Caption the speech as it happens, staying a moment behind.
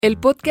El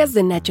podcast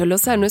de Nacho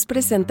Lozano es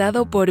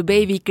presentado por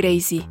Baby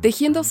Crazy,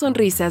 tejiendo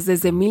sonrisas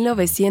desde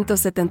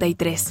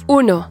 1973.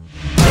 1.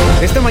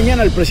 Esta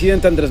mañana el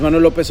presidente Andrés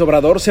Manuel López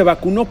Obrador se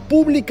vacunó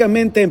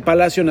públicamente en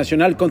Palacio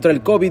Nacional contra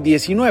el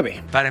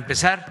COVID-19. Para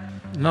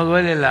empezar, no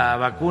duele la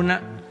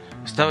vacuna.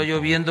 Estaba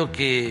yo viendo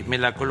que me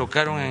la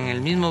colocaron en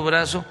el mismo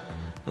brazo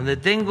donde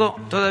tengo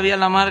todavía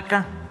la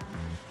marca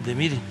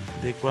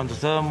de cuando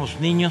estábamos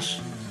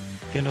niños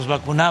que nos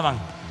vacunaban.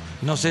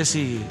 No sé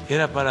si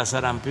era para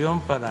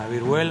sarampión, para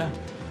viruela.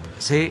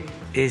 Sí,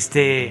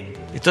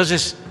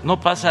 entonces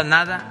no pasa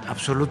nada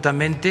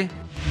absolutamente.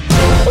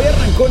 Hoy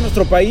arrancó en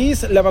nuestro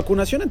país la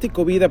vacunación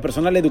anticovid a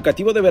personal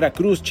educativo de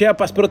Veracruz,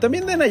 Chiapas, pero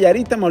también de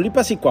Nayarit,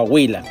 Tamaulipas y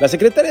Coahuila. La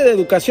secretaria de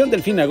Educación,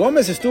 Delfina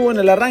Gómez, estuvo en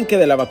el arranque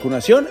de la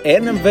vacunación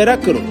en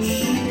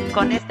Veracruz.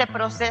 Con este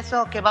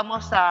proceso que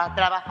vamos a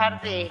trabajar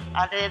de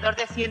alrededor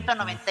de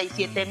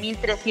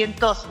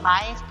 197,300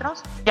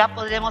 maestros, ya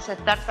podremos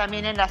estar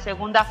también en la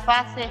segunda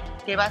fase,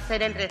 que va a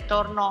ser el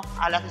retorno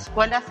a las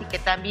escuelas y que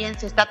también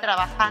se está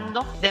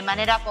trabajando de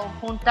manera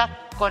conjunta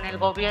con el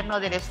gobierno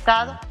del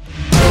estado.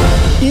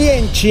 Y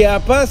en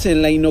Chiapas,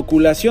 en la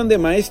inoculación de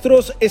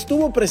maestros,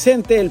 estuvo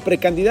presente el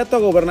precandidato a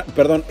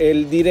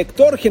el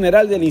director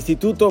general del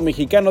Instituto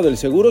Mexicano del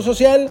Seguro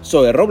Social,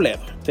 Zoe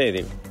Robledo. Sí,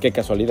 digo, qué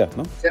casualidad,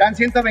 ¿no? Serán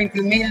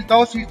 121,000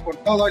 dosis por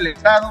todo el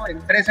estado,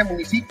 en 13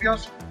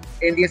 municipios,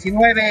 en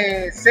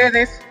 19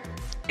 sedes,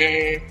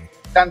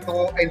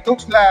 tanto en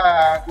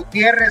Tuxtla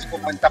Gutiérrez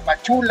como en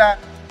Tapachula,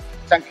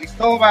 San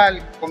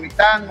Cristóbal,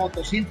 Comitán,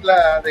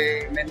 Motocintla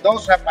de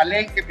Mendoza,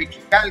 Palenque,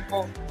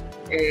 Pichicalco,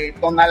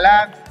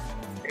 Tonalá,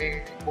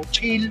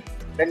 Bochil,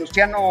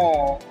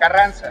 Venustiano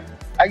Carranza.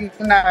 Hay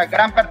una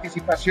gran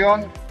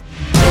participación.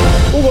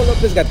 Hugo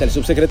López-Gatell,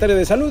 subsecretario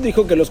de Salud,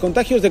 dijo que los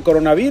contagios de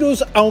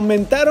coronavirus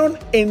aumentaron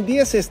en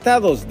 10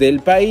 estados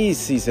del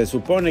país y se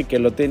supone que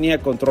lo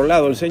tenía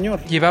controlado el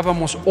señor.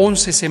 Llevábamos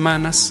 11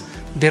 semanas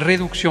de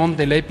reducción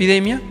de la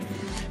epidemia,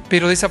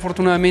 pero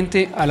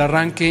desafortunadamente al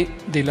arranque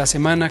de la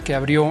semana que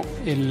abrió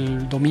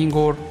el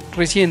domingo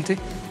reciente,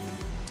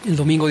 el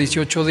domingo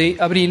 18 de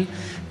abril,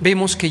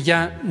 vemos que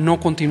ya no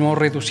continuó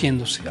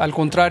reduciéndose. Al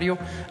contrario,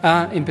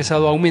 ha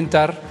empezado a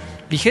aumentar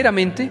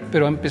ligeramente,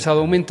 pero ha empezado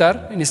a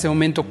aumentar en este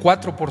momento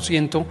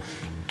 4%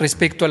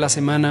 respecto a la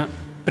semana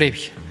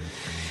previa.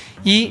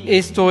 Y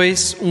esto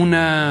es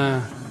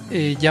una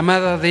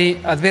llamada de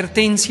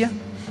advertencia.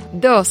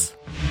 2.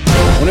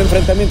 Un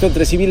enfrentamiento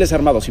entre civiles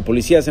armados y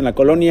policías en la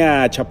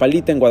colonia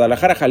Chapalita, en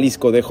Guadalajara,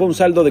 Jalisco, dejó un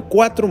saldo de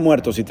 4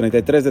 muertos y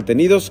 33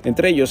 detenidos.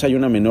 Entre ellos hay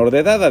una menor de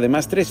edad.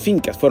 Además, 3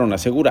 fincas fueron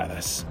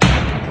aseguradas.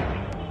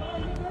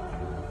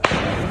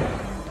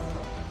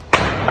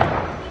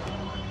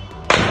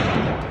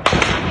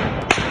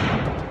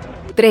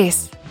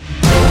 3.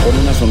 Con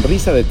una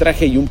sonrisa de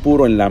traje y un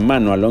puro en la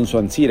mano, Alonso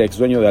Ancira, ex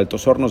dueño de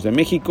Altos Hornos de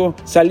México,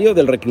 salió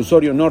del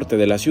reclusorio norte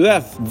de la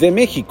Ciudad de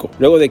México,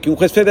 luego de que un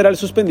juez federal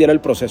suspendiera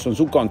el proceso en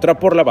su contra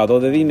por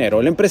lavado de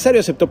dinero. El empresario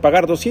aceptó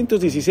pagar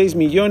 $216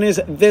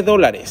 millones.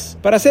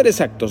 Para ser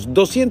exactos,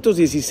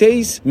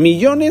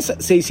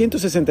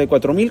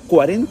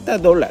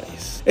 $216,664,040.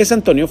 Es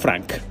Antonio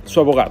Frank, su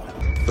abogado.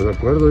 El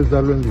acuerdo es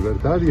darlo en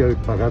libertad y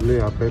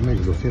pagarle a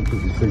Pemex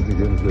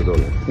 $216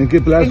 millones. ¿En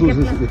qué plazo? 3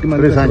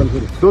 años.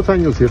 2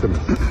 años, 7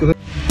 meses.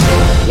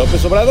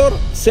 López Obrador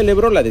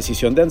celebró la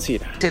decisión de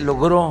Ancira. Se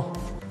logró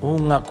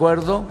un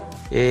acuerdo,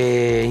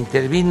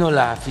 intervino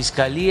la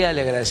Fiscalía,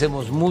 le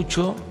agradecemos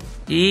mucho,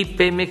 y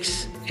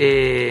Pemex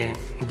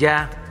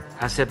ya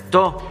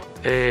aceptó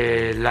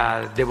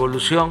la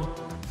devolución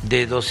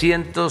de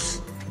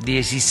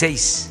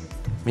 $216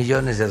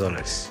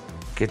 millones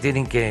que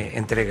tienen que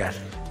entregar.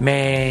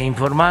 Me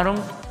informaron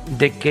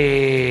de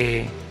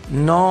que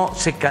no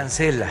se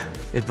cancela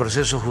el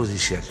proceso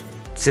judicial,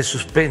 se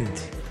suspende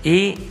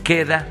y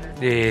queda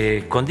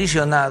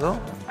condicionado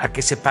a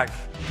que se pague.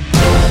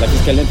 La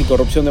Fiscalía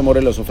Anticorrupción de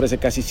Morelos ofrece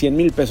casi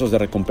 100,000 pesos de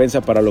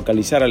recompensa para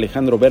localizar a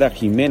Alejandro Vera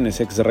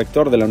Jiménez, ex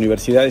rector de la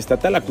Universidad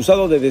Estatal,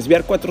 acusado de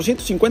desviar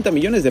 450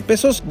 millones de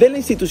pesos de la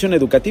institución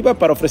educativa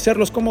para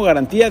ofrecerlos como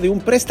garantía de un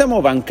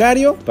préstamo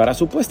bancario para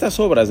supuestas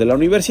obras de la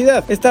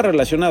universidad. Está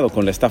relacionado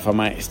con la estafa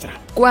maestra.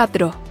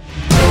 4.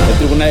 El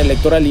Tribunal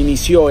Electoral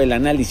inició el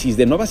análisis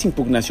de nuevas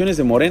impugnaciones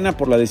de Morena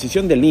por la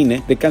decisión del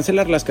INE de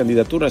cancelar las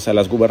candidaturas a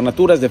las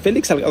gubernaturas de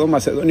Félix Salgado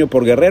Macedonio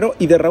por Guerrero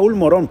y de Raúl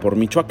Morón por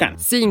Michoacán.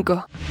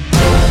 5.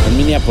 En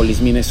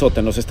Minneapolis, Minnesota,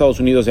 en los Estados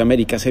Unidos de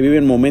América, se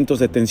viven momentos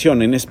de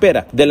tensión en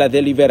espera de la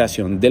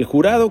deliberación del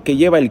jurado que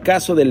lleva el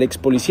caso del ex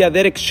policía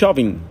Derek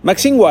Chauvin.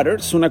 Maxine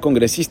Waters, una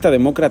congresista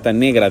demócrata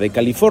negra de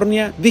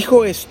California,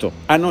 dijo esto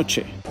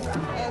anoche.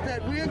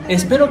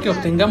 Espero que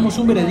obtengamos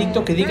un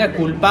veredicto que diga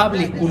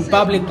culpable,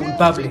 culpable,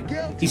 culpable.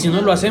 Y si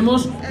no lo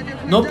hacemos,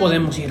 no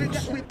podemos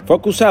irnos. Fue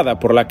acusada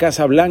por la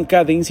Casa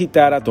Blanca de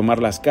incitar a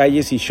tomar las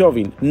calles y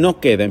Chauvin no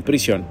queda en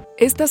prisión.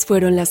 Estas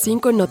fueron las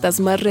 5 notas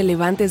más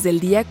relevantes del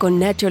día con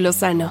Nacho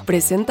Lozano,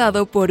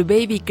 presentado por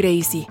Baby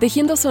Crazy,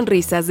 tejiendo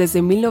sonrisas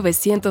desde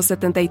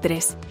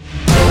 1973.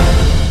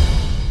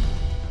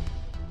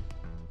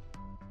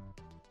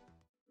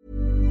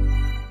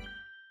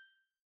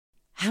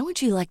 How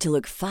would you like to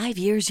look 5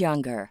 years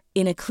younger?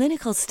 In a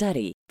clinical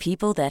study,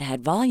 people that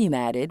had volume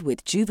added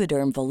with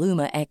Juvederm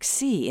Voluma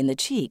XC in the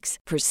cheeks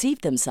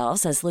perceived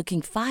themselves as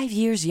looking 5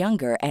 years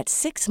younger at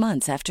 6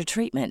 months after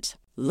treatment.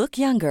 Look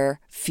younger,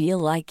 feel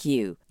like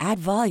you. Add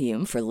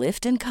volume for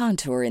lift and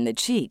contour in the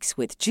cheeks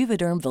with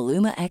Juvederm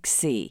Voluma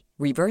XC.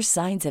 Reverse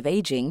signs of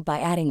aging by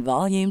adding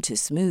volume to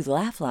smooth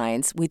laugh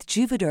lines with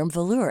Juvederm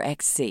Volure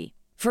XC.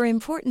 For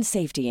important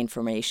safety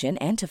information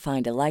and to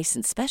find a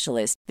licensed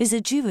specialist,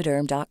 visit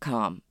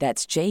Juvederm.com.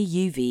 That's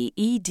JUVEDERM.com.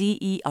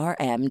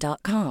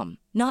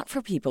 Not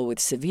for people with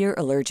severe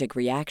allergic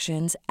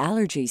reactions,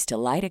 allergies to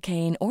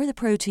lidocaine, or the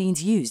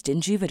proteins used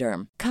in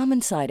Juvederm.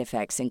 Common side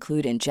effects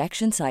include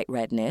injection site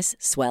redness,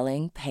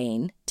 swelling,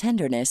 pain,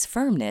 tenderness,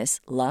 firmness,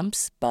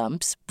 lumps,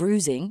 bumps,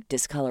 bruising,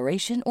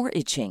 discoloration, or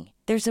itching.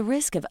 There's a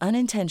risk of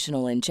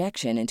unintentional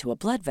injection into a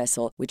blood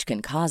vessel, which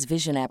can cause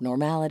vision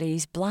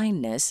abnormalities,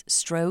 blindness,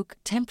 stroke,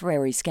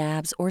 temporary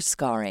scabs, or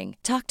scarring.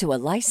 Talk to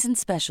a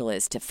licensed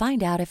specialist to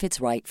find out if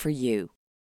it's right for you.